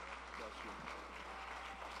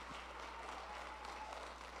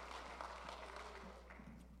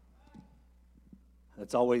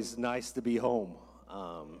It's always nice to be home.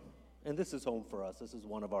 And this is home for us. This is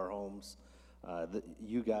one of our homes.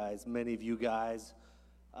 You guys, many of you guys,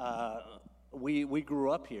 we grew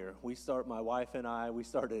up here. My wife and I, we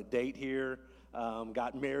started a date here,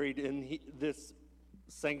 got married in this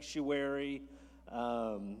sanctuary.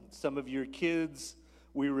 Some of your kids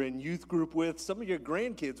we were in youth group with. Some of your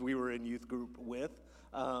grandkids we were in youth group with.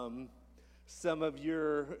 Some of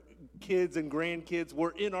your kids and grandkids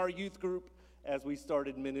were in our youth group as we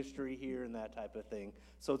started ministry here and that type of thing.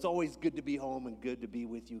 So it's always good to be home and good to be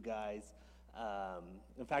with you guys.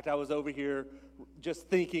 In fact, I was over here just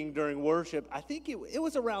thinking during worship, I think it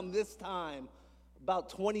was around this time, about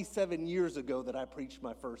 27 years ago, that I preached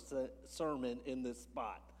my first sermon in this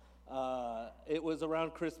spot. It was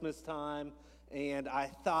around Christmas time, and I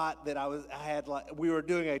thought that we were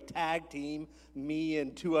doing a tag team, me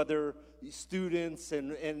and two other students,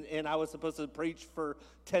 and I was supposed to preach for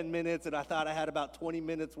 10 minutes, and I thought I had about 20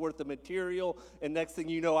 minutes worth of material, and next thing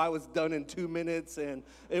you know, I was done in 2 minutes, and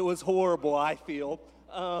it was horrible, I feel.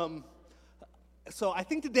 So I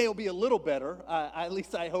think today will be a little better, at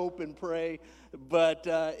least I hope and pray, but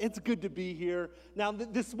it's good to be here. Now,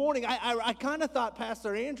 this morning, I kind of thought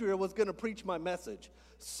Pastor Andrea was going to preach my message.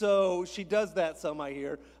 So she does that some, I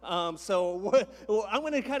hear. I'm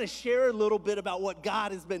going to kind of share a little bit about what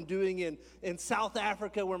God has been doing in South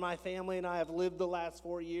Africa, where my family and I have lived the last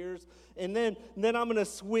 4 years. And then I'm going to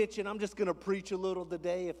switch, and I'm just going to preach a little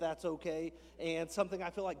today, if that's okay, and something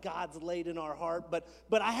I feel like God's laid in our heart.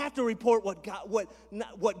 But I have to report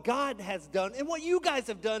what God has done and what you guys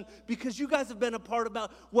have done, because you guys have been a part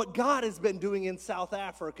about what God has been doing in South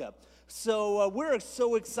Africa. So we're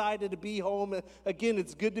so excited to be home. Again,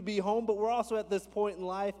 it's good to be home, but we're also at this point in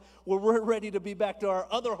life where we're ready to be back to our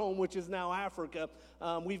other home, which is now Africa.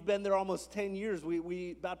 We've been there almost 10 years.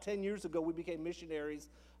 We about 10 years ago, we became missionaries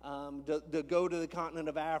to go to the continent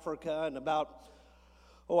of Africa. And about,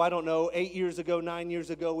 8 years ago, 9 years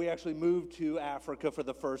ago, we actually moved to Africa for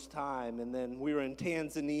the first time. And then we were in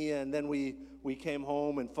Tanzania, and then we came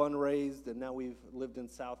home and fundraised, and now we've lived in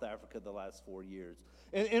South Africa the last 4 years.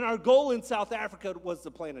 And our goal in South Africa was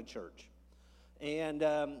to plant a church. And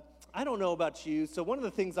I don't know about you, so one of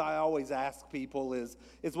the things I always ask people is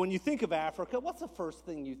when you think of Africa, what's the first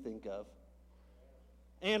thing you think of?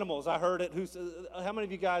 Animals. I heard it. How many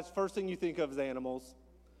of you guys, first thing you think of is animals?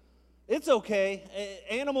 It's okay.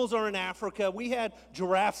 Animals are in Africa. We had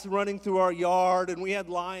giraffes running through our yard, and we had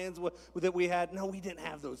lions that we had. No, we didn't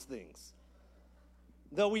have those things.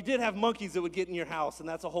 Though we did have monkeys that would get in your house, and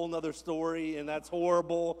that's a whole nother story, and that's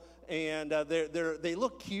horrible. And they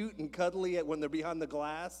look cute and cuddly when they're behind the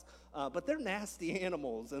glass, but they're nasty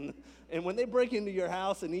animals. And when they break into your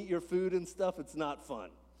house and eat your food and stuff, it's not fun.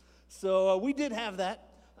 So we did have that.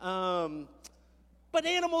 But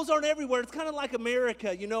animals aren't everywhere. It's kind of like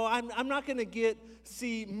America. You know, I'm not going to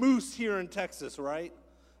see moose here in Texas, right?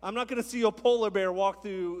 I'm not going to see a polar bear walk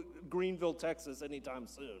through Greenville, Texas anytime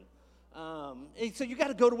soon. So you got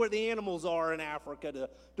to go to where the animals are in Africa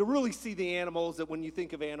to really see the animals that when you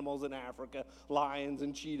think of animals in Africa, lions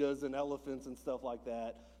and cheetahs and elephants and stuff like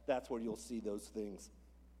that, that's where you'll see those things.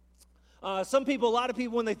 A lot of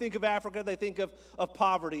people, when they think of Africa, they think of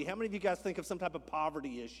poverty. How many of you guys think of some type of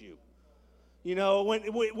poverty issue? You know,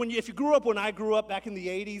 if you grew up when I grew up back in the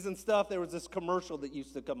 80s and stuff, there was this commercial that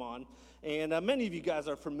used to come on, and many of you guys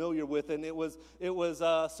are familiar with it. And it was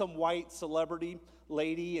some white celebrity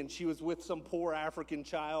lady, and she was with some poor African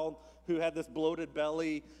child who had this bloated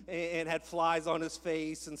belly and had flies on his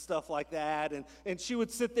face and stuff like that. And she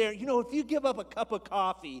would sit there. You know, if you give up a cup of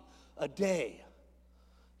coffee a day,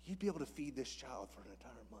 you'd be able to feed this child for an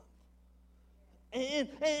entire month.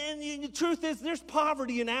 And the truth is, there's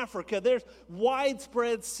poverty in Africa. There's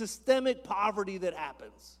widespread systemic poverty that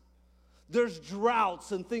happens. There's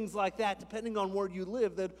droughts and things like that, depending on where you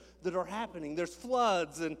live, that are happening. There's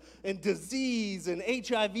floods and disease and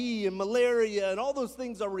HIV and malaria, and all those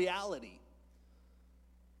things are reality.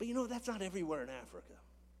 But you know, that's not everywhere in Africa.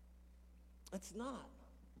 It's not.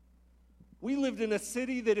 We lived in a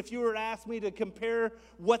city that if you were to ask me to compare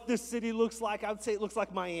what this city looks like, I would say it looks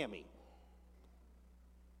like Miami.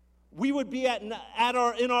 We would be in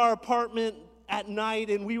our apartment at night,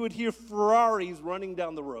 and we would hear Ferraris running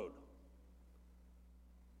down the road.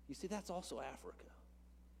 You see, that's also Africa.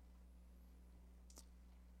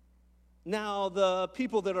 Now, the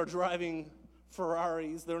people that are driving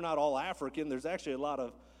Ferraris, they're not all African. There's actually a lot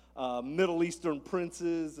of Middle Eastern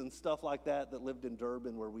princes and stuff like that lived in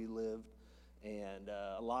Durban where we lived, and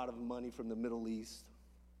a lot of money from the Middle East.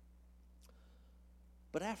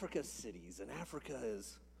 But Africa's cities, and Africa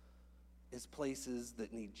is places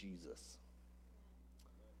that need Jesus.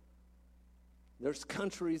 There's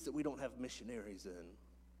countries that we don't have missionaries in.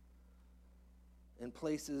 And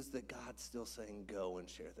places that God's still saying, go and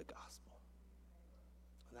share the gospel.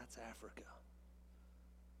 And that's Africa.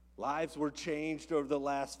 Lives were changed over the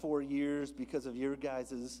last 4 years because of your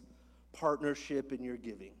guys' partnership and your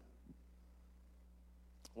giving.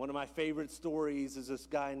 One of my favorite stories is this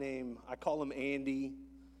guy named, I call him Andy.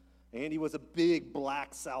 Andy was a big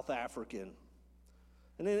black South African.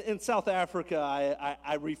 And in South Africa,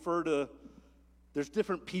 I refer to, there's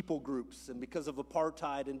different people groups. And because of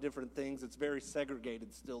apartheid and different things, it's very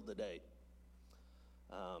segregated still today.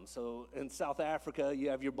 So in South Africa, you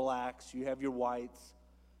have your blacks, you have your whites,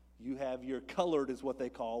 you have your colored is what they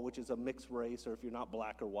call, which is a mixed race, or if you're not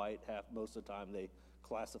black or white, most of the time they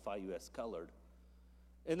classify you as colored.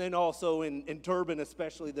 And then also in Durban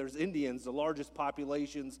especially, there's Indians, the largest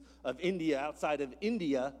populations of India outside of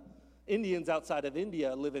India. Indians outside of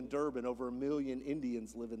India live in Durban. Over 1 million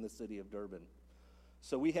Indians live in the city of Durban.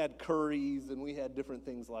 So we had curries and we had different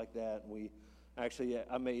things like that.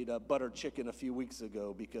 I made a butter chicken a few weeks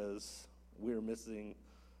ago because we were missing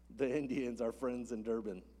the Indians, our friends in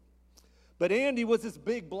Durban. But Andy was this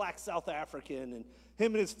big black South African, and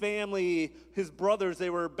him and his family, his brothers, they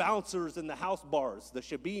were bouncers in the house bars. The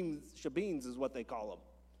shebeens is what they call them.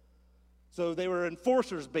 So they were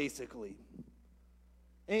enforcers, basically.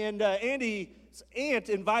 And Andy's aunt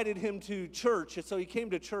invited him to church, and so he came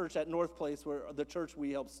to church at North Place, where the church we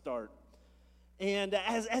helped start. And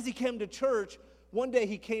as he came to church, one day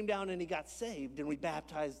he came down and he got saved, and we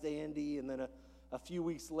baptized Andy, and then a few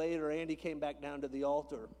weeks later, Andy came back down to the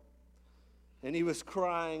altar. And he was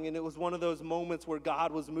crying, and it was one of those moments where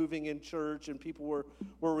God was moving in church, and people were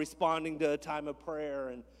responding to a time of prayer.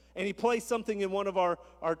 And he placed something in one of our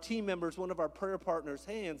team members, one of our prayer partners'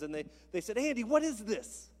 hands, and they said, Andy, what is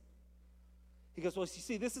this? He goes, well, you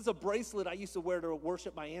see, this is a bracelet I used to wear to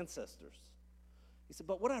worship my ancestors. He said,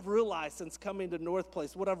 but what I've realized since coming to North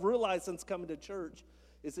Place, what I've realized since coming to church,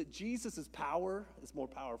 is that Jesus' power is more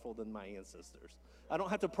powerful than my ancestors. I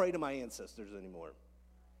don't have to pray to my ancestors anymore.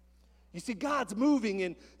 You see, God's moving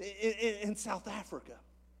in South Africa.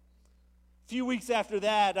 A few weeks after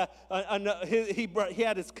that, he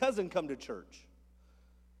had his cousin come to church.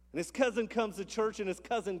 And his cousin comes to church, and his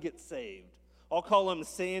cousin gets saved. I'll call him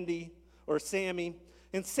Sandy or Sammy.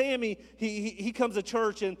 And Sammy, he comes to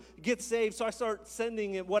church and gets saved, so I start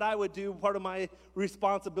sending him what I would do. Part of my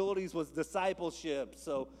responsibilities was discipleship.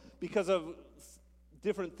 So because of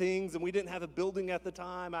different things, and we didn't have a building at the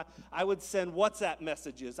time, I would send WhatsApp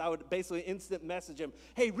messages. I would basically instant message him,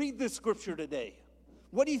 hey, read this scripture today.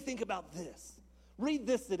 What do you think about this? Read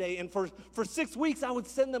this today. And for 6 weeks, I would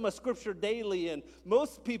send them a scripture daily, and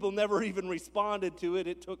most people never even responded to it.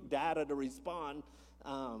 It took data to respond,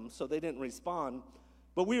 so they didn't respond.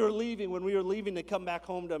 But when we were leaving to come back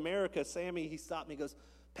home to America, Sammy, he stopped me, he goes,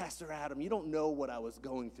 Pastor Adam, you don't know what I was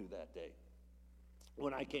going through that day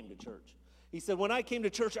when I came to church. He said, when I came to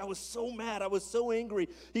church, I was so mad. I was so angry.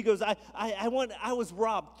 He goes, I was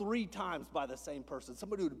robbed 3 times by the same person.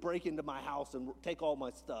 Somebody would break into my house and take all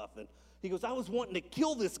my stuff. And he goes, I was wanting to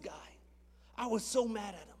kill this guy. I was so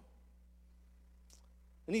mad at him.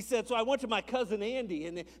 And he said, so I went to my cousin Andy.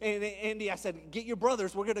 And Andy, I said, get your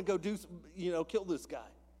brothers. We're going to go kill this guy.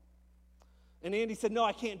 And Andy said, no,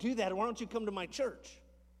 I can't do that. Why don't you come to my church?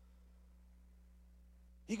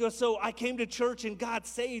 He goes, so I came to church and God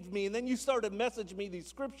saved me, and then you started messaging me these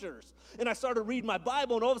scriptures, and I started reading my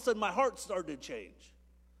Bible, and all of a sudden my heart started to change.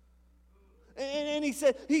 And he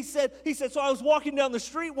said, so I was walking down the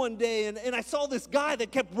street one day, and I saw this guy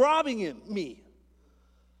that kept robbing me.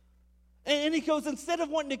 And he goes, instead of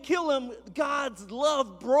wanting to kill him, God's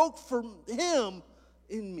love broke from him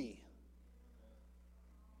in me.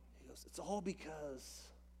 He goes, it's all because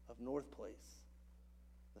of North Place.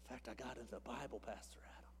 The fact I got into the Bible, Pastor Adam.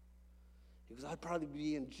 He goes, I'd probably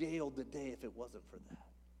be in jail today if it wasn't for that.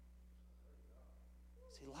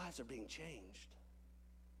 See, lives are being changed.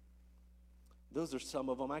 Those are some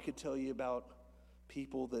of them. I could tell you about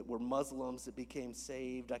people that were Muslims that became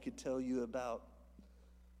saved. I could tell you about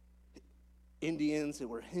Indians that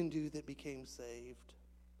were Hindu that became saved.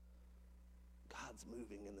 God's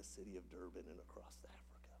moving in the city of Durban and across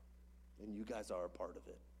Africa. And you guys are a part of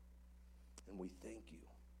it. And we thank you.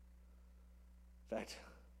 In fact,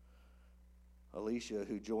 Alicia,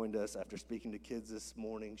 who joined us after speaking to kids this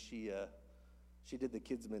morning, she did the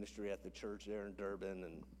kids ministry at the church there in Durban,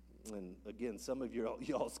 and again, some of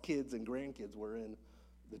y'all's kids and grandkids were in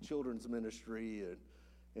the children's ministry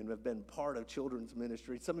and have been part of children's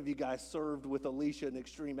ministry. Some of you guys served with Alicia in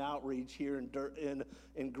Extreme Outreach here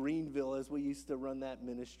in Greenville as we used to run that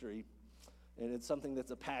ministry. And it's something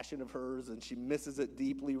that's a passion of hers, and she misses it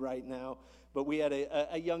deeply right now. But we had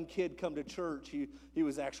a young kid come to church. He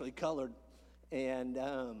was actually colored, and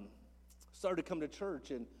started to come to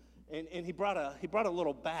church, and he brought a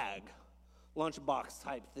little bag, lunchbox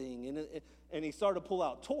type thing, and he started to pull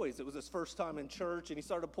out toys. It was his first time in church, and he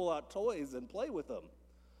started to pull out toys and play with them.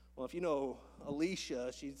 Well, if you know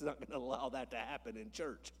Alicia, she's not going to allow that to happen in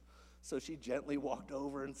church. So she gently walked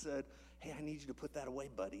over and said, "Hey, I need you to put that away,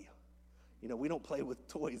 buddy. We don't play with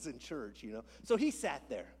toys in church, So he sat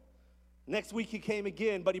there. Next week he came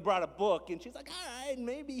again, but he brought a book, and she's like, all right,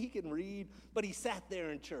 maybe he can read. But he sat there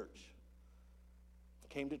in church.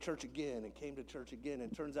 Came to church again and came to church again.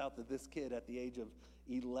 And turns out that this kid at the age of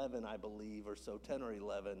 11, I believe, or so, 10 or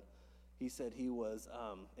 11, he said he was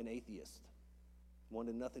an atheist.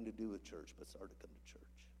 Wanted nothing to do with church, but started to come to church.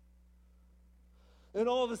 And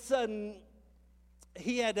all of a sudden,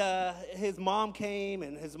 he had his mom came,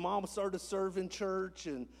 and his mom started to serve in church,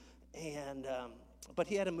 but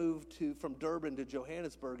he had to move from Durban to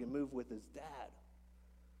Johannesburg and move with his dad.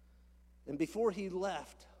 And before he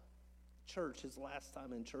left church, his last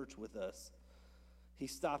time in church with us, he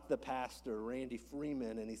stopped the pastor, Randy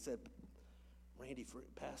Freeman, and he said,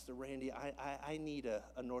 Pastor Randy, I need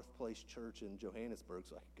a North Place church in Johannesburg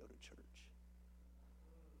so I can go to church.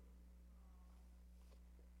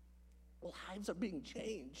 Lives are being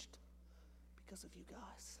changed because of you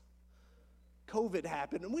guys. COVID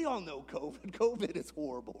happened, and we all know COVID. COVID is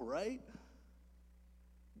horrible, right?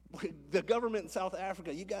 The government in South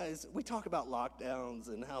Africa, you guys, we talk about lockdowns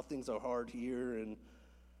and how things are hard here, and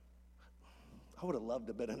I would have loved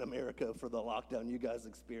to have been in America for the lockdown you guys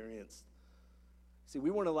experienced. See,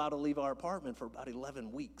 we weren't allowed to leave our apartment for about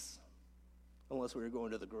 11 weeks unless we were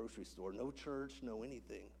going to the grocery store. No church, no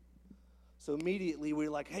anything. So immediately we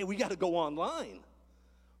were like, hey, we got to go online.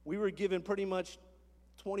 We were given pretty much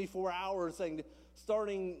 24 hours saying,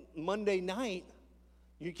 starting Monday night,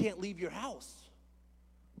 you can't leave your house.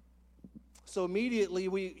 So immediately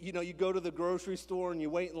you go to the grocery store and you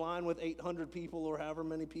wait in line with 800 people or however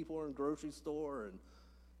many people are in the grocery store and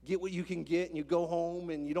get what you can get, and you go home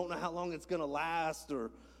and you don't know how long it's going to last or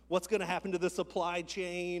what's going to happen to the supply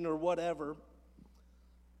chain or whatever.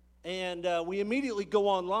 And we immediately go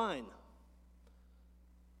online.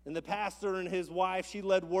 And the pastor and his wife, she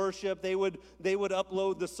led worship. They would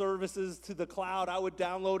upload the services to the cloud. I would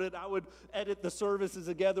download it. I would edit the services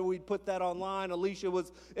together. We'd put that online. Alicia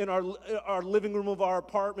was in our living room of our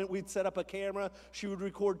apartment. We'd set up a camera. She would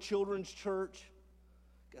record children's church.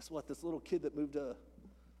 Guess what? This little kid that moved to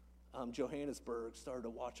Johannesburg started to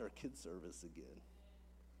watch our kids' service again.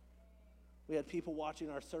 We had people watching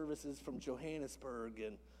our services from Johannesburg,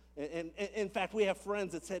 and in fact, we have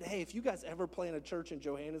friends that said, hey, if you guys ever plant a church in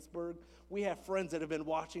Johannesburg, we have friends that have been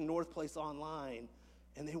watching North Place online,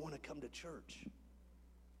 and they want to come to church.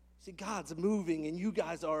 See, God's moving, and you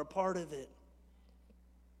guys are a part of it.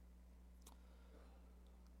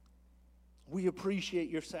 We appreciate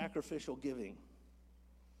your sacrificial giving.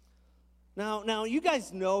 Now, you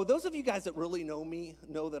guys know, those of you guys that really know me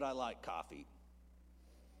know that I like coffee.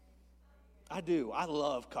 I do. I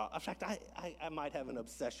love coffee. In fact, I might have an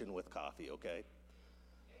obsession with coffee, okay?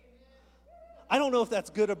 I don't know if that's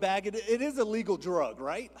good or bad. It is a legal drug,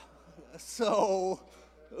 right? So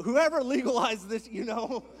whoever legalized this,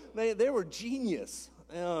 they were genius.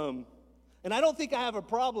 And I don't think I have a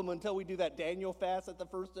problem until we do that Daniel fast at the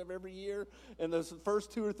first of every year. And those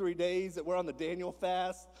first 2 or 3 days that we're on the Daniel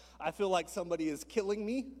fast, I feel like somebody is killing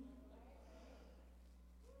me.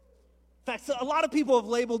 In fact, a lot of people have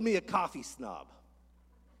labeled me a coffee snob.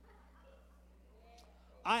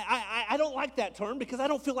 I don't like that term because I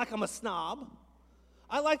don't feel like I'm a snob.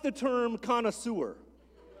 I like the term connoisseur.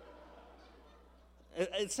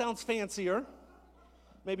 It sounds fancier,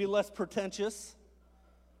 maybe less pretentious.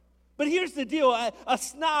 But here's the deal. A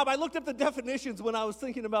snob, I looked up the definitions when I was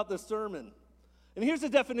thinking about this sermon. And here's the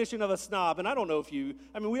definition of a snob. And I don't know if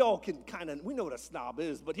we all can we know what a snob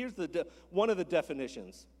is, but here's one of the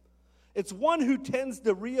definitions. It's one who tends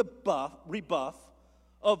to rebuff,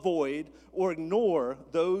 avoid, or ignore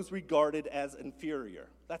those regarded as inferior.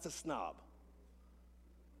 That's a snob.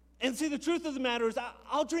 And see, the truth of the matter is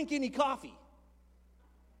I'll drink any coffee.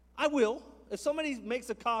 I will. If somebody makes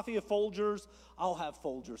a coffee of Folgers, I'll have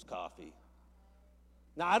Folgers coffee.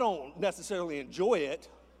 Now, I don't necessarily enjoy it,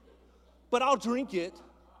 but I'll drink it.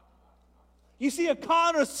 You see, a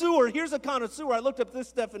connoisseur, here's a connoisseur. I looked up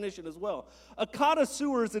this definition as well. A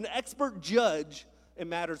connoisseur is an expert judge in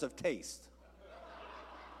matters of taste.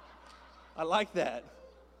 I like that.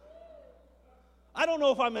 I don't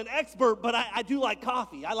know if I'm an expert, but I do like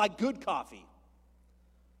coffee. I like good coffee.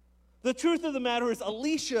 The truth of the matter is,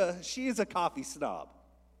 Alicia, she is a coffee snob.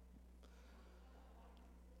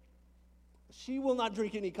 She will not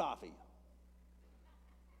drink any coffee.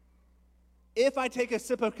 If I take a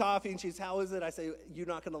sip of coffee and she's, how is it? I say, you're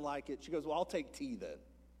not going to like it. She goes, well, I'll take tea then.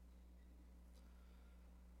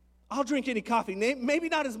 I'll drink any coffee. Maybe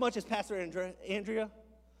not as much as Pastor Andrea,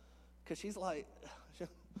 because she's like,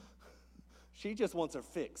 she just wants her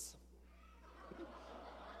fix.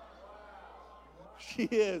 She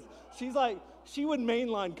is. She's like, she would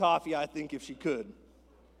mainline coffee, I think, if she could.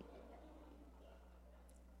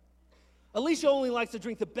 Alicia only likes to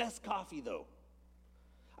drink the best coffee, though.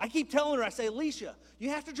 I keep telling her, I say, Alicia, you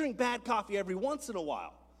have to drink bad coffee every once in a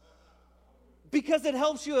while because it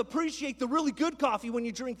helps you appreciate the really good coffee when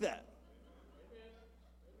you drink that.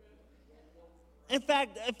 In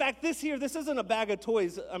fact, this isn't a bag of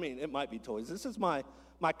toys. I mean, it might be toys. This is my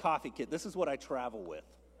coffee kit. This is what I travel with.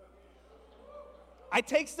 I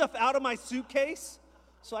take stuff out of my suitcase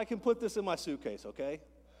so I can put this in my suitcase, okay?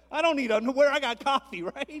 I don't need underwear. I got coffee,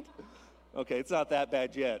 right? Okay, it's not that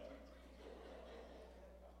bad yet.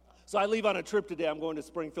 So I leave on a trip today. I'm going to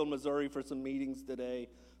Springfield, Missouri for some meetings today.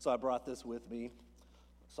 So I brought this with me.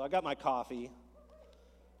 So I got my coffee.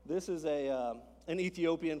 This is an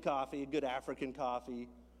Ethiopian coffee, a good African coffee,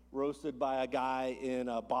 roasted by a guy in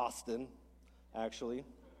Boston, actually.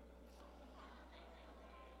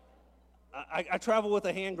 I travel with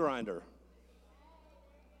a hand grinder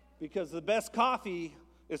because the best coffee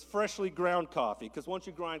is freshly ground coffee. Because once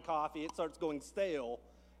you grind coffee, it starts going stale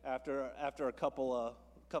after a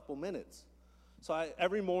couple minutes. So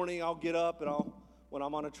every morning I'll get up and when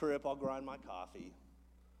I'm on a trip, I'll grind my coffee.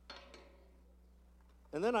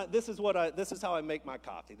 And then this is how I make my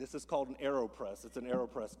coffee. This is called an AeroPress. It's an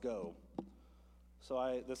AeroPress Go.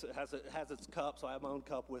 So this has its cup, so I have my own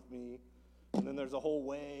cup with me. And then there's a whole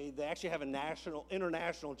way. They actually have a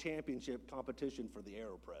international championship competition for the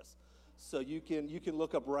AeroPress. So you can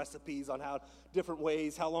look up recipes on how different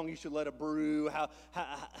ways, how long you should let it brew,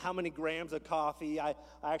 how many grams of coffee. I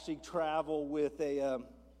actually travel with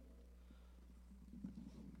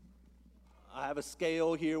I have a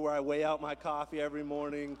scale here where I weigh out my coffee every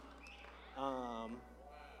morning.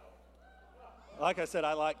 Like I said,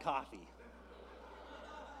 I like coffee.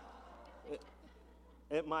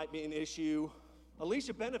 It might be an issue.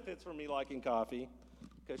 Alicia benefits from me liking coffee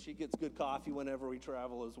because she gets good coffee whenever we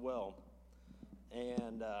travel as well.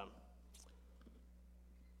 And I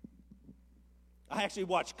actually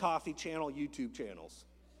watch Coffee Channel YouTube channels.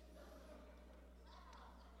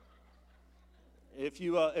 If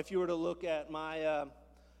you were to look at my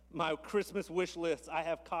Christmas wish list, I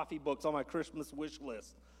have coffee books on my Christmas wish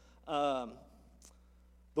list.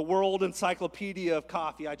 The World Encyclopedia of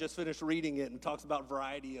Coffee, I just finished reading it, and it talks about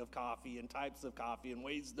variety of coffee and types of coffee and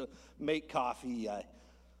ways to make coffee.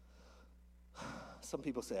 Some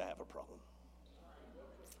people say I have a problem.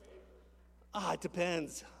 It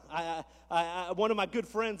depends. One of my good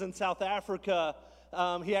friends in South Africa,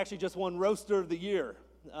 he actually just won Roaster of the Year.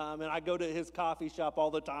 And I go to his coffee shop all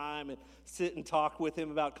the time and sit and talk with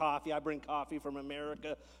him about coffee. I bring coffee from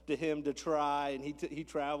America to him to try, and he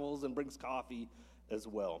travels and brings coffee as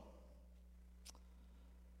well.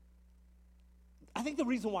 I think the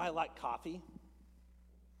reason why I like coffee,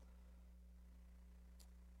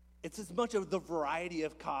 it's as much of the variety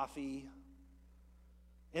of coffee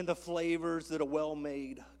and the flavors that a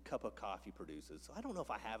well-made cup of coffee produces. So I don't know if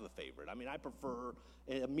I have a favorite. I mean, I prefer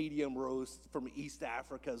a medium roast from East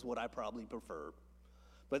Africa is what I probably prefer.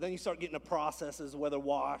 But then you start getting the processes, whether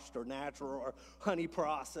washed or natural or honey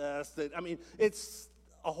processed. It's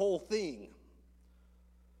a whole thing.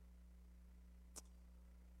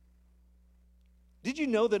 Did you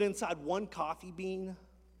know that inside one coffee bean,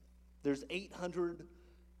 there's 800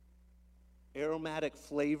 aromatic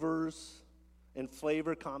flavors and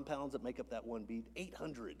flavor compounds that make up that one bean?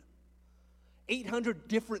 800. 800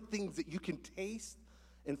 different things that you can taste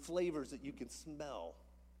and flavors that you can smell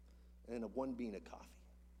in one bean of coffee.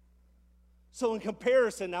 So in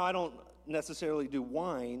comparison, now I don't necessarily do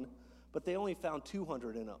wine, but they only found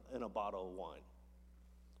 200 in a bottle of wine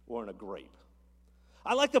or in a grape.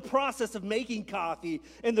 I like the process of making coffee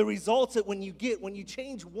and the results that when you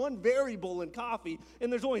change one variable in coffee,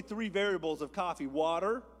 and there's only 3 variables of coffee: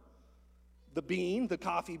 water, the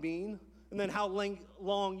coffee bean, and then how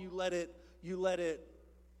long you let it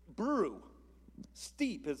brew.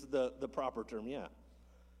 Steep is the proper term, yeah.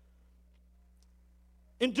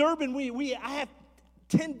 In Durban, I have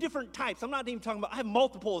 10 different types. I'm not even talking about, I have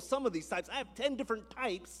multiple of some of these types. I have 10 different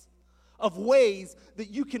types of ways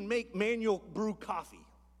that you can make manual brew coffee.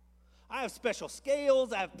 I have special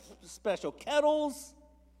scales, I have special kettles,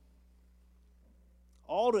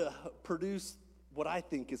 all to produce what I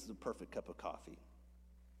think is the perfect cup of coffee.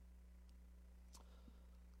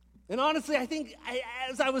 And honestly, I think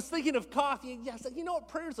as I was thinking of coffee, I said, you know what,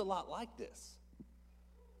 prayer's a lot like this.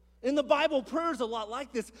 In the Bible, prayer's a lot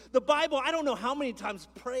like this. The Bible, I don't know how many times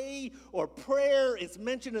pray or prayer is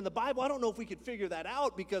mentioned in the Bible. I don't know if we could figure that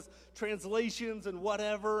out because translations and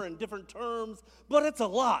whatever and different terms, but it's a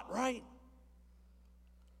lot, right?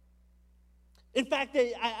 In fact,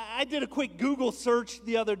 I did a quick Google search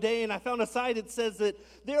the other day, and I found a site that says that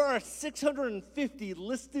there are 650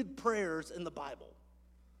 listed prayers in the Bible.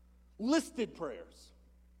 Listed prayers.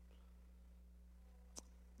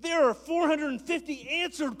 There are 450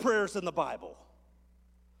 answered prayers in the Bible.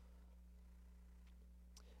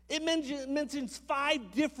 It mentions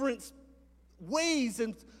 5 different ways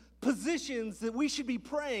and positions that we should be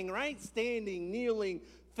praying, right? Standing, kneeling,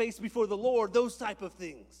 face before the Lord, those type of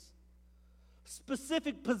things.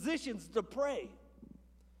 Specific positions to pray.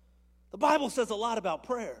 The Bible says a lot about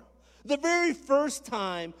prayer. The very first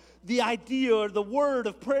time the idea or the word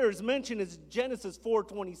of prayer is mentioned is Genesis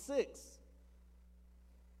 4:26.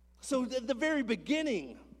 So at the very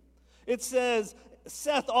beginning, it says,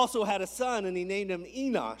 Seth also had a son, and he named him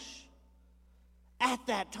Enosh. At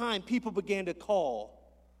that time, people began to call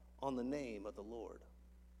on the name of the Lord.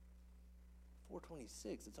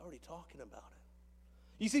 4:26, it's already talking about it.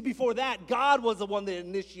 You see, before that, God was the one that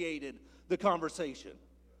initiated the conversation.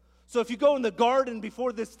 So if you go in the garden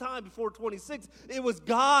before this time, before 26, it was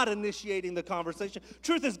God initiating the conversation.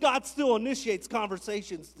 Truth is, God still initiates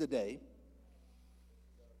conversations today.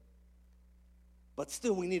 But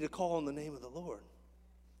still, we need to call on the name of the Lord.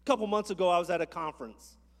 A couple months ago, I was at a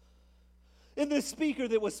conference. And this speaker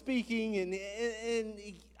that was speaking, and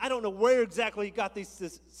I don't know where exactly he got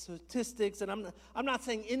these statistics, and I'm not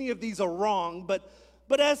saying any of these are wrong, but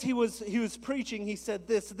as he was preaching, he said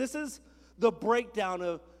this is the breakdown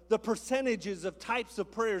of the percentages of types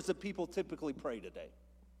of prayers that people typically pray today.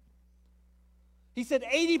 He said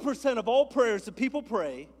 80% of all prayers that people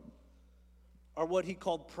pray are what he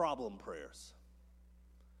called problem prayers.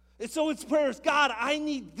 And so it's prayers, God, I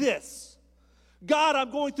need this. God,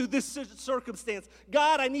 I'm going through this circumstance.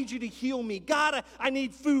 God, I need you to heal me. God, I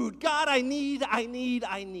need food. God, I need.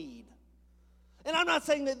 And I'm not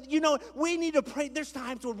saying that, we need to pray. There's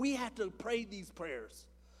times where we have to pray these prayers.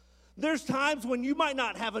 There's times when you might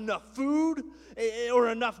not have enough food or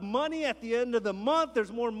enough money at the end of the month.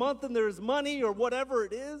 There's more month than there is money or whatever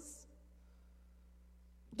it is.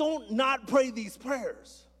 Don't not pray these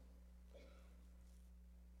prayers.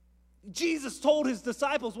 Jesus told his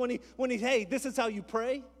disciples when he, hey, this is how you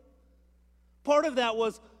pray. Part of that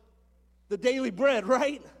was the daily bread,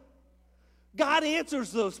 right? God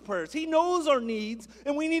answers those prayers. He knows our needs,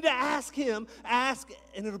 and we need to ask him. Ask,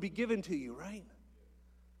 and it'll be given to you, right?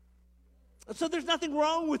 So there's nothing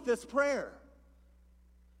wrong with this prayer.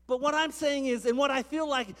 But what I'm saying is, and what I feel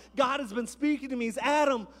like God has been speaking to me is,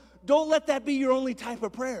 Adam, don't let that be your only type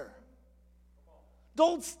of prayer.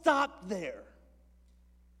 Don't stop there.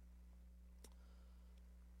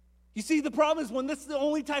 You see, the problem is when this is the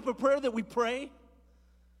only type of prayer that we pray,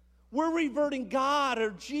 we're reverting God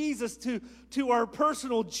or Jesus to our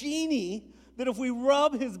personal genie, that if we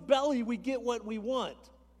rub his belly, we get what we want.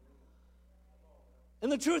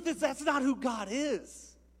 And the truth is, that's not who God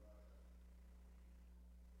is.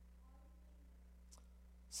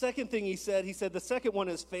 Second thing he said the second one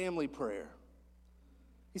is family prayer.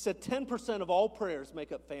 He said 10% of all prayers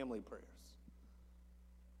make up family prayers.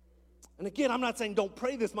 And again, I'm not saying don't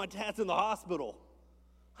pray this. My dad's in the hospital.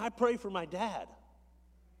 I pray for my dad.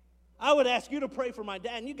 I would ask you to pray for my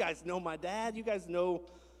dad. And you guys know my dad. You guys know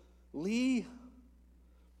Lee.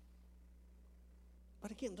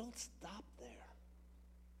 But again, don't stop there.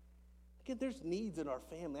 Again, there's needs in our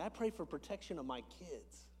family. I pray for protection of my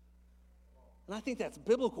kids. And I think that's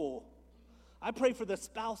biblical. I pray for the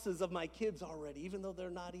spouses of my kids already, even though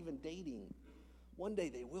they're not even dating. One day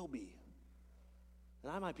they will be.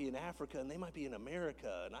 And I might be in Africa, and they might be in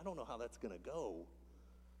America, and I don't know how that's going to go.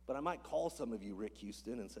 But I might call some of you, Rick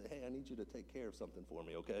Houston, and say, hey, I need you to take care of something for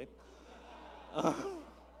me, okay?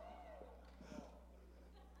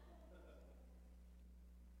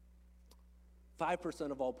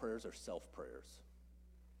 5% of all prayers are self-prayers.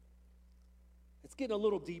 It's getting a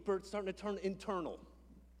little deeper. It's starting to turn internal.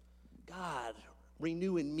 God,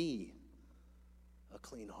 renew in me a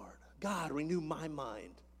clean heart. God, renew my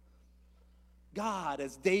mind. God,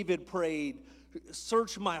 as David prayed,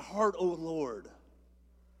 search my heart, O Lord,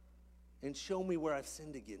 and show me where I've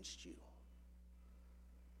sinned against you.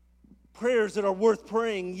 Prayers that are worth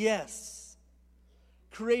praying, yes.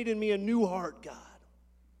 Create in me a new heart, God.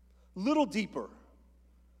 Little deeper,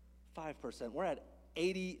 5%. We're at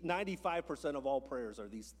 95% of all prayers are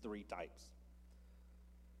these three types.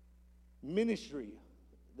 Ministry,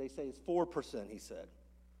 they say, is 4%, he said.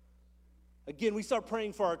 Again, we start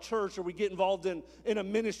praying for our church, or we get involved in a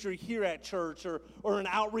ministry here at church, or an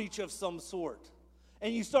outreach of some sort.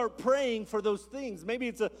 And you start praying for those things. Maybe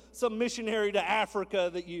it's some missionary to Africa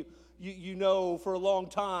that you know for a long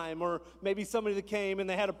time, or maybe somebody that came and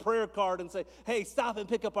they had a prayer card and say, hey, stop and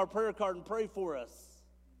pick up our prayer card and pray for us.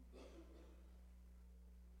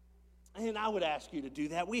 And I would ask you to do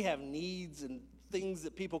that. We have needs and things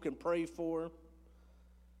that people can pray for.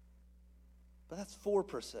 But that's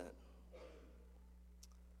 4%.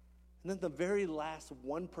 And then the very last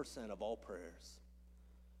 1% of all prayers,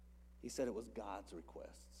 he said it was God's requests.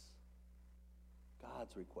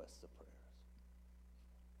 God's requests of prayers.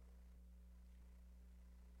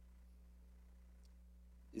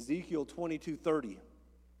 Ezekiel 22:30,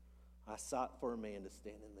 I sought for a man to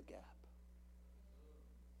stand in the gap.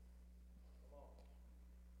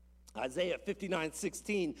 Isaiah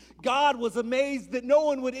 59:16, God was amazed that no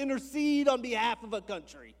one would intercede on behalf of a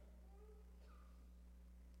country.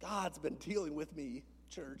 God's been dealing with me,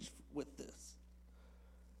 church, with this.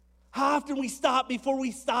 How often we stop before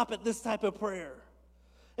we stop at this type of prayer?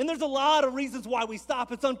 And there's a lot of reasons why we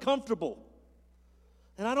stop. It's uncomfortable.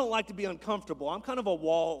 And I don't like to be uncomfortable. I'm kind of a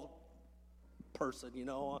wall person, you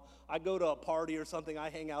know. I go to a party or something, I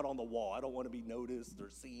hang out on the wall. I don't want to be noticed or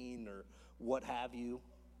seen or what have you.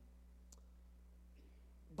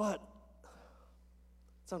 But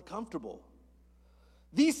it's uncomfortable.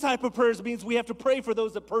 These type of prayers means we have to pray for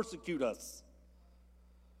those that persecute us.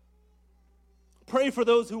 Pray for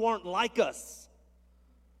those who aren't like us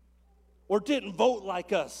or didn't vote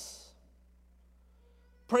like us.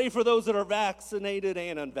 Pray for those that are vaccinated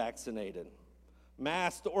and unvaccinated,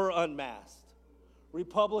 masked or unmasked,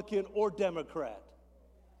 Republican or Democrat.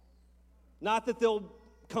 Not that they'll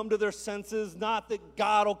come to their senses, not that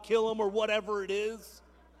God will kill them or whatever it is.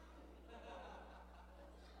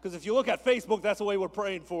 Because if you look at Facebook, that's the way we're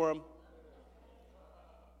praying for them.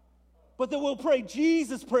 But then we'll pray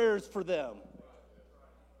Jesus prayers for them.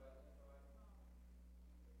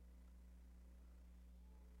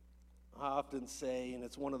 I often say, and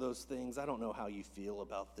it's one of those things, I don't know how you feel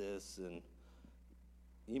about this, and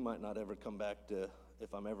you might not ever come back to,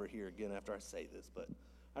 if I'm ever here again after I say this, but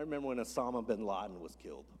I remember when Osama bin Laden was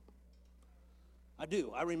killed. I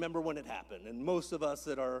do. I remember when it happened, and most of us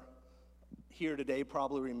that are here today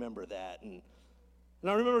probably remember that. And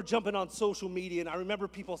I remember jumping on social media, and I remember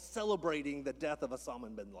people celebrating the death of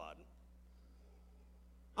Osama bin Laden.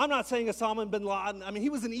 I'm not saying Osama bin Laden, I mean, he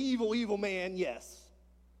was an evil, evil man, yes.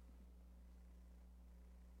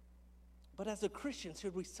 But as a Christian,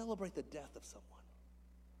 should we celebrate the death of someone?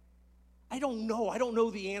 I don't know. I don't know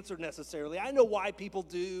the answer necessarily. I know why people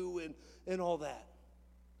do and all that.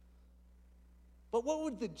 But what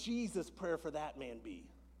would the Jesus prayer for that man be?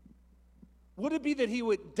 Would it be that he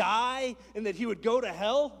would die and that he would go to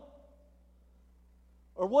hell?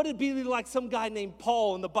 Or would it be like some guy named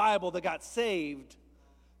Paul in the Bible that got saved,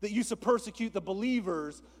 that used to persecute the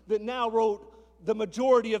believers, that now wrote the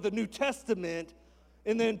majority of the New Testament,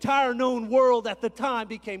 and the entire known world at the time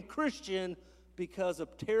became Christian because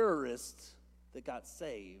of terrorists that got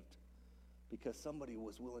saved, because somebody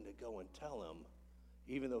was willing to go and tell him,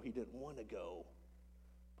 even though he didn't want to go,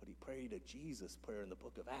 but he prayed a Jesus prayer in the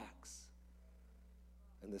book of Acts.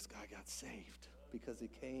 And this guy got saved because he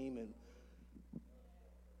came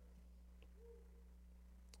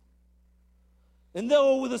and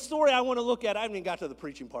though the story I want to look at, I haven't even got to the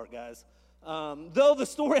preaching part, guys. Though the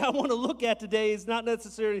story I want to look at today is not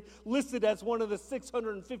necessarily listed as one of the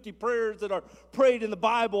 650 prayers that are prayed in the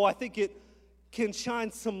Bible, I think it can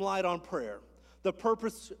shine some light on prayer. The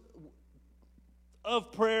purpose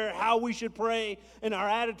of prayer, how we should pray, and our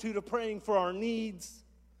attitude of praying for our needs.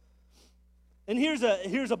 And here's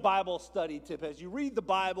a Bible study tip. As you read the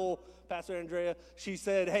Bible, Pastor Andrea, she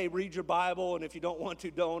said, hey, read your Bible, and if you don't want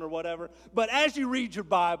to, don't, or whatever. But as you read your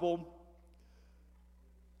Bible,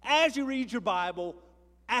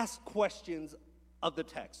 ask questions of the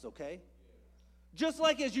text, okay? Just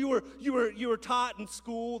like as you were taught in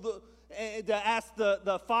school to ask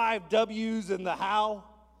the 5 W's and the how,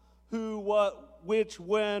 who, what, which,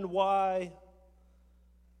 when, why.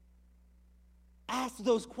 Ask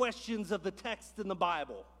those questions of the text in the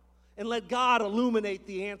Bible and let God illuminate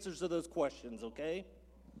the answers to those questions, okay?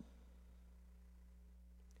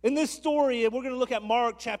 In this story, we're going to look at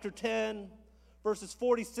Mark chapter 10, verses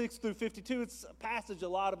 46 through 52. It's a passage a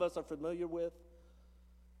lot of us are familiar with.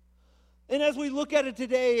 And as we look at it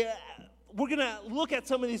today, we're going to look at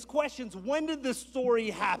some of these questions. When did this story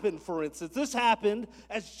happen, for instance? This happened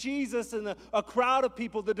as Jesus and a crowd of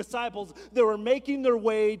people, the disciples, they were making their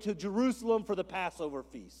way to Jerusalem for the Passover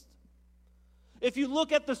feast. If you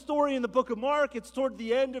look at the story in the book of Mark, it's toward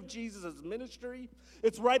the end of Jesus' ministry.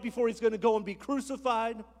 It's right before he's going to go and be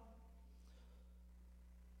crucified.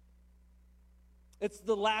 It's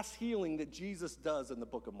the last healing that Jesus does in the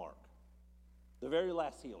book of Mark. The very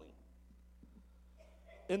last healing.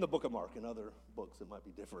 In the book of Mark. In other books it might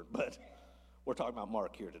be different, but we're talking about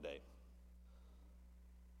Mark here today.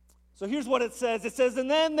 So here's what it says. It says, and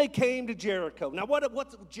then they came to Jericho. Now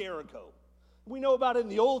what's Jericho? We know about it in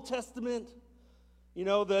the Old Testament. You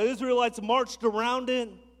know, the Israelites marched around it.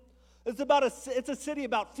 It's a city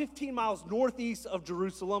about 15 miles northeast of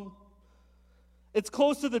Jerusalem. It's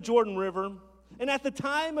close to the Jordan River. And at the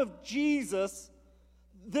time of Jesus,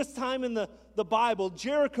 this time in the Bible,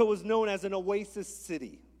 Jericho was known as an oasis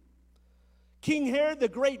city. King Herod the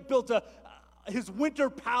Great built his winter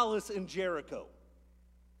palace in Jericho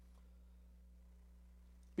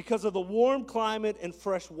because of the warm climate and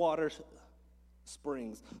fresh water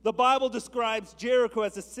springs. The Bible describes Jericho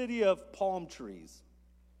as a city of palm trees.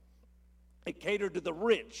 It catered to the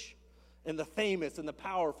rich and the famous and the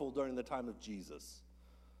powerful during the time of Jesus.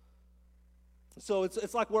 So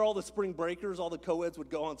it's like where all the spring breakers, all the co-eds would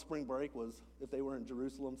go on spring break was, if they were in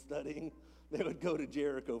Jerusalem studying, they would go to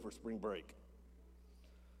Jericho for spring break.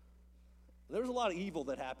 There was a lot of evil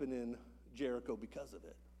that happened in Jericho because of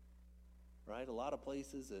it, right? A lot of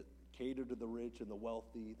places that cater to the rich and the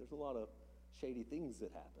wealthy. There's a lot of shady things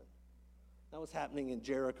that happen. That was happening in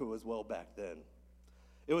Jericho as well back then.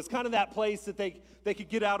 It was kind of that place that they could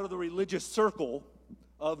get out of the religious circle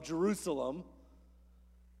of Jerusalem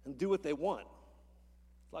and do what they want.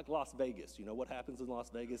 It's like Las Vegas. You know, what happens in Las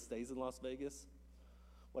Vegas stays in Las Vegas.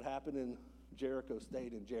 What happened in Jericho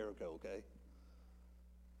stayed in Jericho, okay?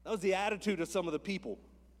 That was the attitude of some of the people.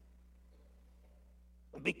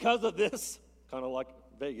 Because of this, kind of like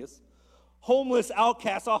Vegas, homeless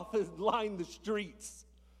outcasts often lined the streets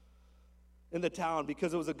in the town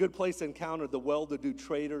because it was a good place to encounter the well-to-do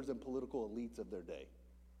traders and political elites of their day.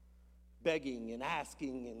 Begging and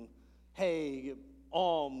asking and, hey,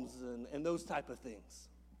 alms and those type of things.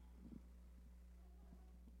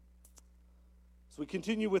 So we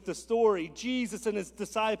continue with the story. Jesus and his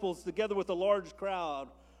disciples, together with a large crowd,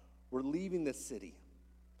 were leaving the city.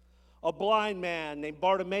 A blind man named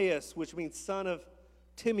Bartimaeus, which means son of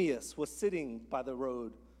Timaeus, was sitting by the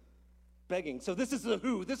road begging. So this is the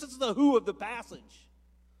who. This is the who of the passage.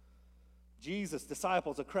 Jesus,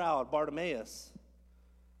 disciples, a crowd, Bartimaeus.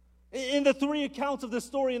 In the three accounts of this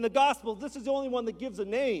story in the gospel, this is the only one that gives a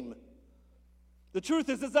name. The truth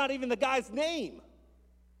is, it's not even the guy's name.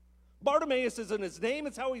 Bartimaeus isn't his name,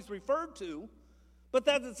 it's how he's referred to, but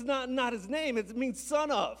that's not his name. It means son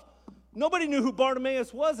of. Nobody knew who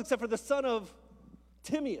Bartimaeus was except for the son of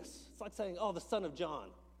Timaeus. It's like saying, oh, the son of John,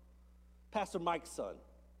 Pastor Mike's son.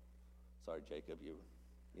 Sorry, Jacob,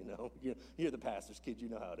 you're the pastor's kid, you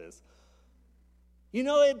know how it is. You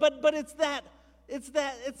know, but it's that,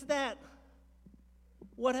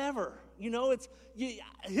 whatever. You know,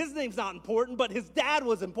 his name's not important, but his dad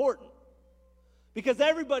was important. Because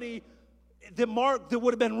everybody that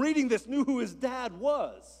would have been reading this knew who his dad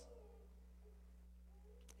was.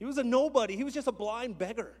 He was a nobody. He was just a blind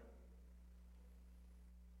beggar.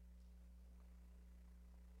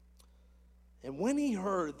 And when he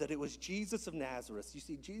heard that it was Jesus of Nazareth, you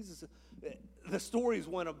see, the stories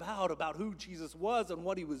went about who Jesus was and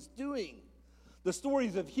what he was doing. The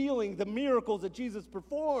stories of healing, the miracles that Jesus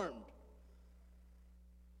performed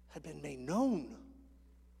had been made known.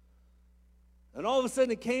 And all of a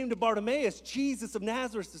sudden it came to Bartimaeus, Jesus of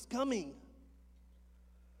Nazareth is coming.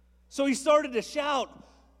 So he started to shout,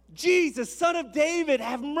 Jesus, son of David,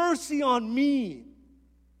 have mercy on me.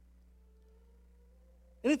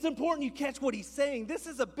 And it's important you catch what he's saying. This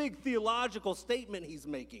is a big theological statement he's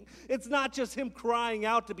making. It's not just him crying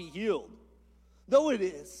out to be healed, though it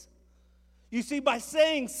is. You see, by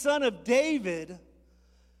saying son of David,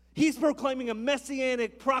 he's proclaiming a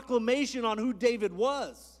messianic proclamation on who David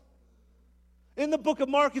was. In the book of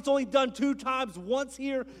Mark, it's only done 2 times, once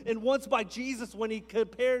here and once by Jesus when he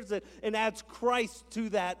compares it and adds Christ to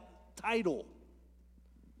that title.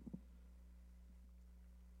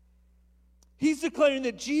 He's declaring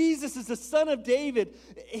that Jesus is the son of David.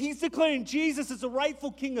 He's declaring Jesus is the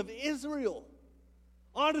rightful king of Israel.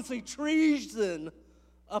 Honestly, treason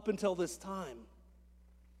up until this time.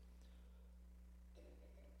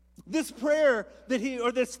 This prayer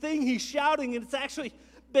this thing he's shouting, and it's actually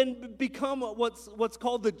become what's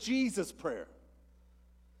called the Jesus prayer.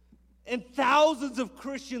 And thousands of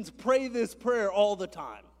Christians pray this prayer all the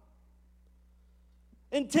time.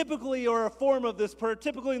 And typically, or a form of this prayer,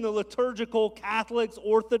 typically in the liturgical, Catholics,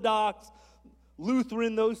 Orthodox,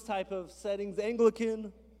 Lutheran, those type of settings,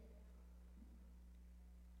 Anglican.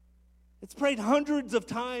 It's prayed hundreds of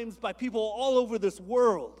times by people all over this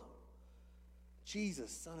world.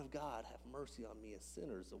 Jesus, Son of God, have mercy on me, a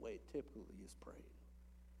sinner, is the way it typically is prayed.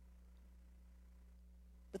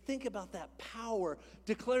 But think about that power,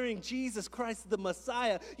 declaring Jesus Christ the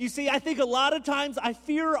Messiah. You see, I think a lot of times I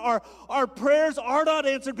fear our prayers are not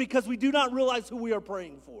answered because we do not realize who we are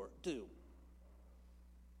praying for, too.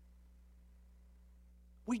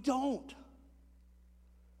 We don't.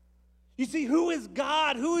 You see, who is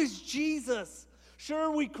God? Who is Jesus?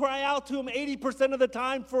 Sure, we cry out to him 80% of the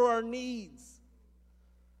time for our needs.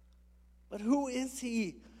 But who is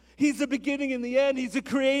he? He's the beginning and the end. He's the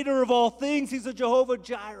creator of all things. He's a Jehovah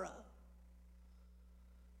Jireh.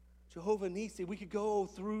 Jehovah Nissi. We could go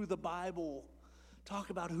through the Bible,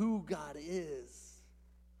 talk about who God is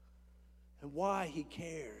and why he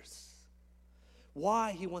cares,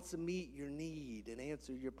 why he wants to meet your need and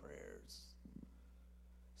answer your prayers.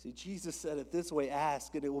 See, Jesus said it this way: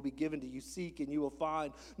 ask and it will be given to you, seek and you will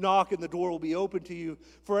find, knock and the door will be open to you.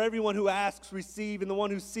 For everyone who asks, receive, and the one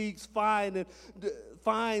who seeks, finds,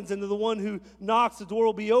 and the one who knocks, the door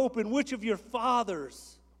will be open. Which of your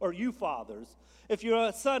fathers, or you fathers, if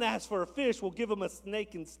your son asks for a fish, will give him a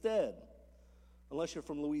snake instead? Unless you're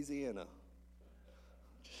from Louisiana.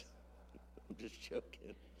 I'm just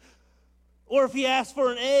joking. Or if he asks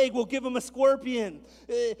for an egg, we'll give him a scorpion.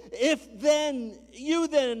 If then, you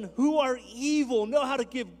then, who are evil, know how to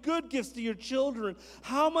give good gifts to your children,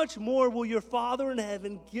 how much more will your Father in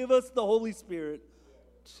heaven give us the Holy Spirit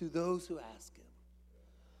to those who ask him?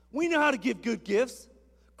 We know how to give good gifts.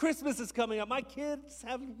 Christmas is coming up. My kids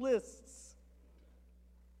have lists.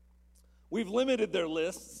 We've limited their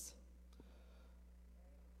lists.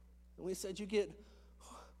 And we said, you get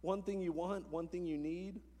one thing you want, one thing you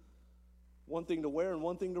need, one thing to wear, and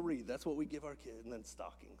one thing to read. That's what we give our kids, and then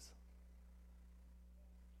stockings.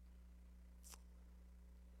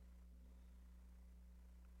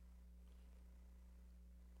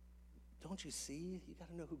 Don't you see? You got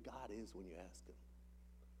to know who God is when you ask him.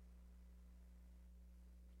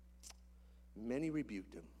 Many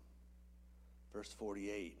rebuked him. Verse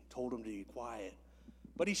 48, told him to be quiet.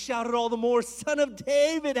 But he shouted all the more, Son of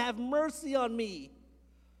David, have mercy on me.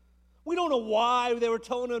 We don't know why they were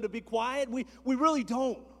telling him to be quiet. We really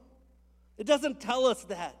don't. It doesn't tell us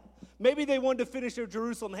that. Maybe they wanted to finish their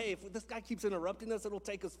Jerusalem. Hey, if this guy keeps interrupting us, it'll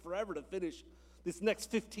take us forever to finish this next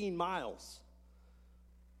 15 miles.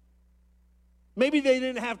 Maybe they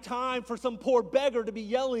didn't have time for some poor beggar to be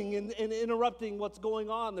yelling and interrupting what's going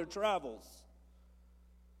on in their travels.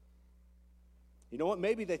 You know what?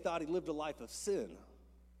 Maybe they thought he lived a life of sin,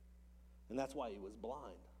 and that's why he was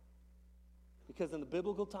blind. Because in the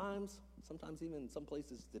biblical times, sometimes even in some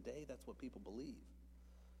places today, that's what people believe.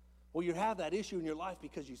 Well, you have that issue in your life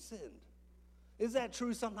because you sinned. Is that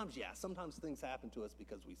true sometimes? Yeah, sometimes things happen to us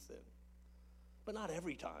because we sin. But not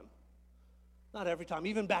every time. Not every time.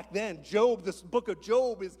 Even back then, Job, this book of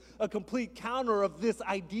Job is a complete counter of this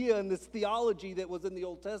idea and this theology that was in the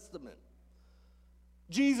Old Testament.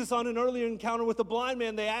 Jesus, on an earlier encounter with a blind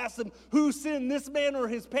man, they asked him, who sinned, this man or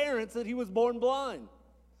his parents, that he was born blind?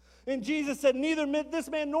 And Jesus said, neither this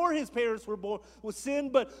man nor his parents were born with sin,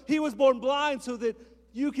 but he was born blind so that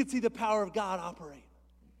you could see the power of God operate.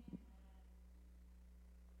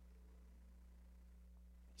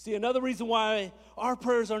 See, another reason why our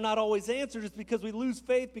prayers are not always answered is because we lose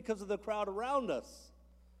faith because of the crowd around us.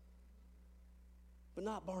 But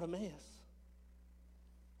not Bartimaeus.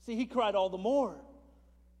 See, he cried all the more.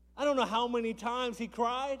 I don't know how many times he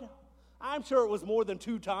cried. I'm sure it was more than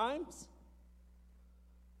 2 times.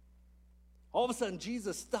 All of a sudden,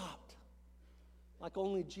 Jesus stopped, like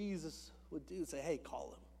only Jesus would do. Say, hey, call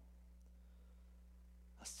him.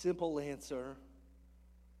 A simple answer.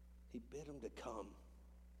 He bid him to come.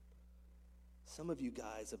 Some of you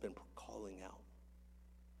guys have been calling out.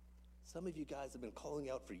 Some of you guys have been calling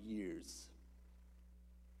out for years.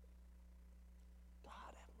 God,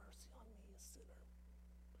 have mercy on me, a sinner.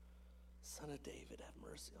 Son of David, have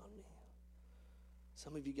mercy on me.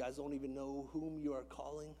 Some of you guys don't even know whom you are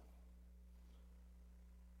calling.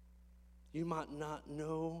 You might not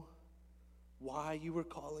know why you were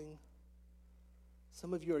calling.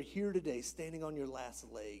 Some of you are here today standing on your last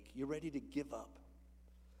leg. You're ready to give up.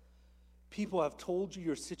 People have told you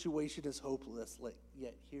your situation is hopeless,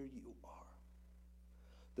 yet here you are.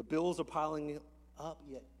 The bills are piling up,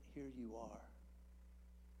 yet here you are.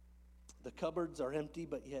 The cupboards are empty,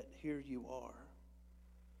 but yet here you are.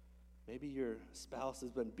 Maybe your spouse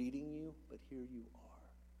has been beating you, but here you are.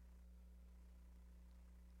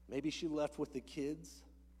 Maybe she left with the kids,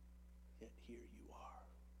 yet here you are.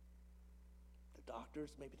 The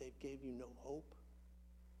doctors, maybe they gave you no hope,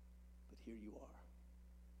 but here you are.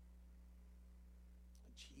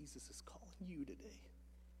 And Jesus is calling you today.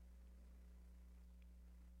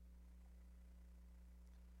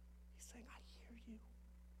 He's saying, I hear you.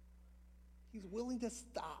 He's willing to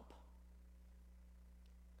stop.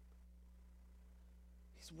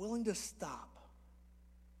 He's willing to stop.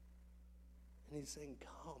 And he's saying,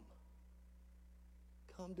 come.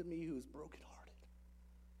 Come to me who's brokenhearted.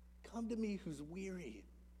 Come to me who's weary.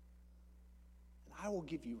 And I will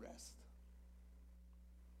give you rest.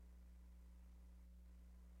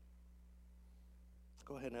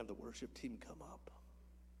 Go ahead and have the worship team come up.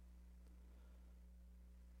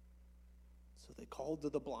 So they called to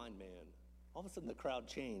the blind man. All of a sudden the crowd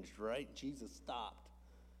changed, right? Jesus stopped.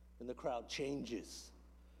 And the crowd changes.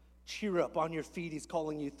 Cheer up, on your feet, he's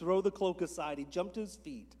calling you. Throw the cloak aside. He jumped to his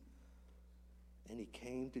feet. And he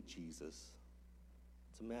came to Jesus.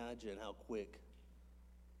 Let's imagine how quick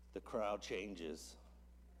the crowd changes.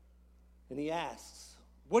 And he asks,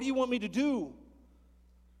 what do you want me to do?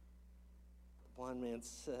 The blind man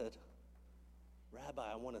said,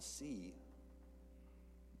 Rabbi, I want to see.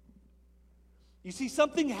 You see,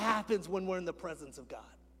 something happens when we're in the presence of God.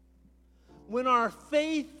 When our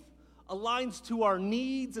faith aligns to our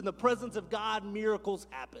needs in the presence of God, miracles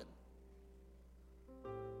happen.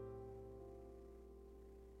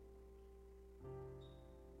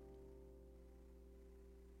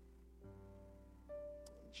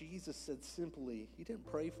 Jesus said simply, he didn't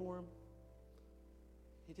pray for him.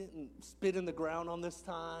 He didn't spit in the ground on this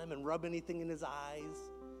time and rub anything in his eyes.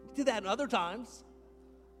 He did that in other times.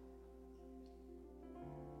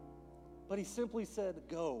 But he simply said,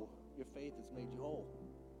 go, your faith has made you whole.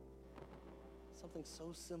 Something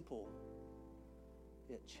so simple,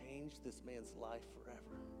 yet changed this man's life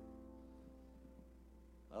forever.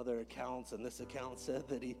 Other accounts, and this account said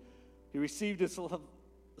that he received his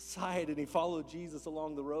sight and he followed Jesus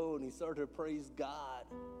along the road and he started to praise God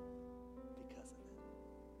because of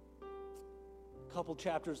it. A couple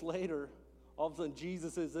chapters later, all of a sudden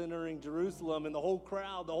Jesus is entering Jerusalem and the whole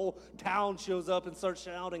crowd, the whole town shows up and starts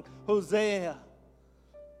shouting, Hosea,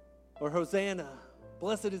 or Hosanna.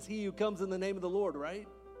 Blessed is he who comes in the name of the Lord, right?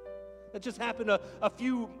 That just happened a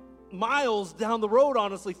few miles down the road,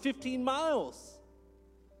 honestly, 15 miles.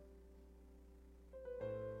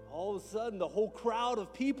 All of a sudden, the whole crowd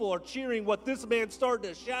of people are cheering what this man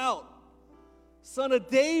started to shout. Son of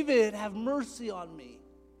David, have mercy on me.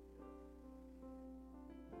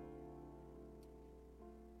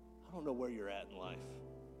 I don't know where you're at in life.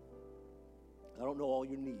 I don't know all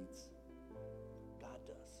your needs. God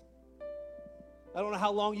does. I don't know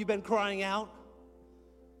how long you've been crying out.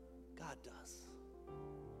 God does.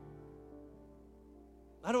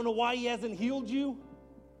 I don't know why he hasn't healed you.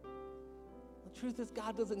 The truth is,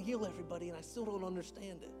 God doesn't heal everybody, and I still don't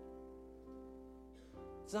understand it.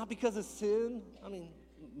 It's not because of sin. I mean,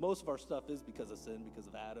 most of our stuff is because of sin, because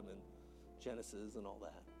of Adam and Genesis and all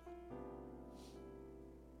that.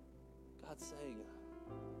 God's saying,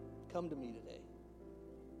 come to me today.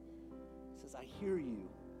 He says, I hear you.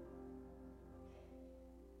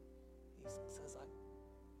 He says, I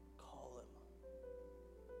call him.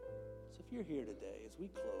 So if you're here today, as we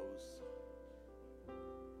close,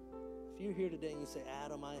 if you're here today and you say,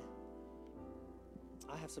 Adam, I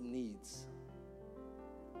have some needs.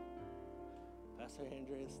 Pastor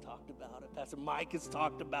Andreas talked about it. Pastor Mike has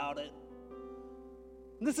talked about it.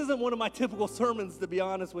 And this isn't one of my typical sermons, to be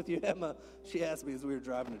honest with you. Emma, she asked me as we were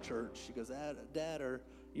driving to church, she goes, Dad, are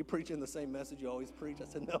you preaching the same message you always preach? I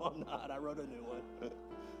said, no, I'm not. I wrote a new one. But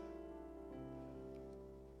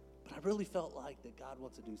I really felt like that God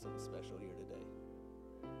wants to do something special here today.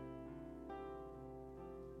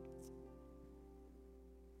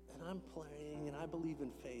 And I'm praying and I believe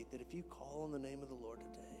in faith that if you call on the name of the Lord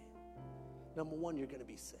today, number one, you're going to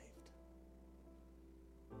be saved.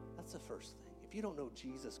 That's the first thing. If you don't know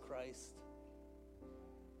Jesus Christ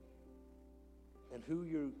and who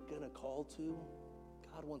you're going to call to,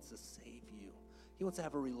 God wants to save you. He wants to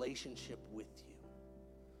have a relationship with you.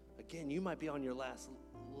 Again, you might be on your last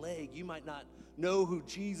leg. You might not know who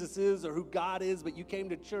Jesus is or who God is, but you came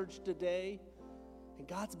to church today, and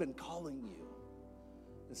God's been calling you.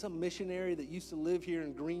 And some missionary that used to live here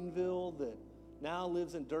in Greenville that now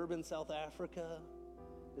lives in Durban, South Africa,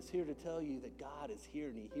 is here to tell you that God is here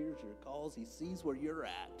and he hears your calls. He sees where you're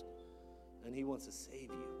at and he wants to save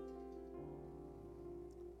you.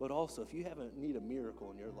 But also, if you need a miracle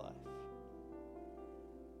in your life,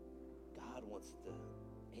 God wants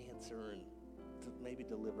to answer and to maybe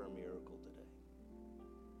deliver a miracle today.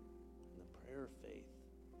 And the prayer of faith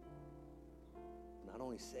not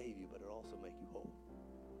only save you, but it'll also make you whole.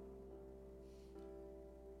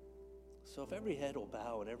 So if every head will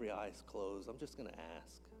bow and every eye is closed, I'm just going to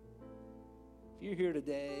ask. If you're here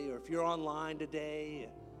today, or if you're online today,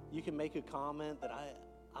 you can make a comment that I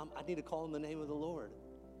need to call on the name of the Lord.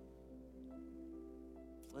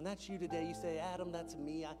 And that's you today. You say, Adam, that's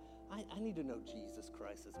me. I need to know Jesus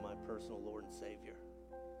Christ as my personal Lord and Savior.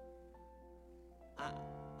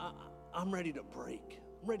 I'm ready to break.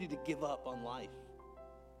 I'm ready to give up on life.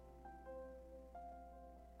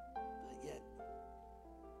 But yet,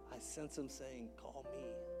 I sense him saying, call me.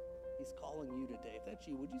 He's calling you today. If that's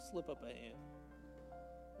you, would you slip up a hand?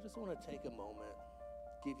 I just want to take a moment,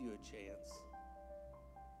 give you a chance.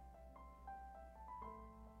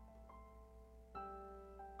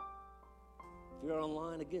 If you're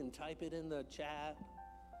online, again, type it in the chat.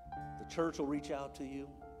 The church will reach out to you.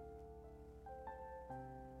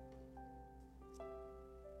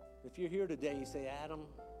 If you're here today, you say, Adam,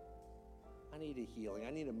 I need a healing. I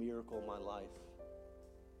need a miracle in my life.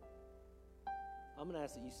 I'm going to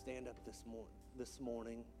ask that you stand up this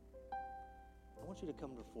morning. I want you to come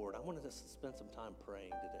forward. I want us to spend some time praying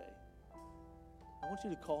today. I want you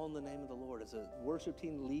to call on the name of the Lord as the worship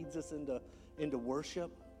team leads us into worship.